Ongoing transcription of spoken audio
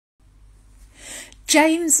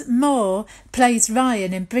James Moore plays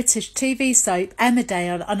Ryan in British TV soap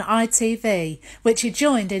Emmerdale on ITV, which he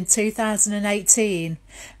joined in 2018.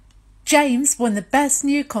 James won the Best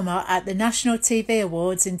Newcomer at the National TV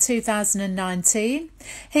Awards in 2019.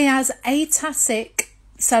 He has ataxic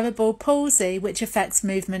cerebral palsy, which affects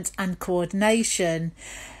movement and coordination.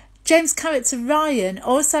 James' character Ryan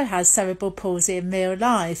also has cerebral palsy in real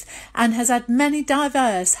life and has had many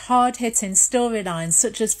diverse, hard-hitting storylines,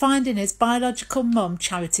 such as finding his biological mum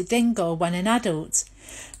Charity Dingle when an adult.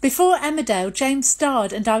 Before Emmerdale, James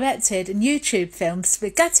starred and directed a YouTube film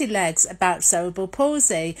Spaghetti Legs about cerebral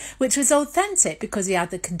palsy, which was authentic because he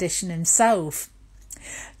had the condition himself.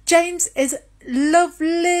 James is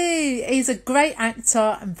lovely. He's a great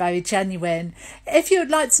actor and very genuine. If you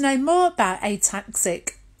would like to know more about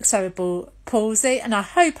ataxic cerebral palsy, and I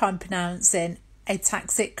hope I'm pronouncing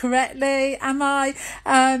ataxic correctly, am I?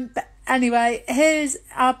 But anyway,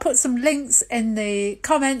 I'll put some links in the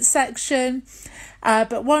comments section,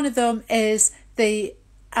 but one of them is the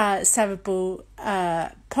cerebral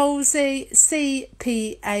palsy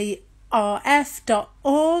CPARF.org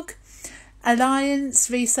Alliance,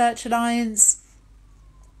 Research Alliance,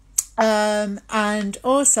 and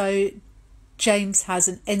also James has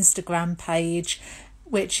an Instagram page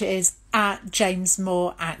which is at James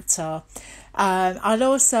Moore Actor. I'll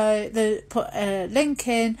also put a link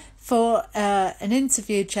in for an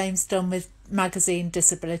interview James done with magazine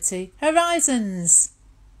Disability Horizons.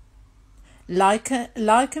 Like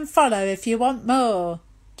and follow if you want more.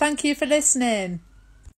 Thank you for listening.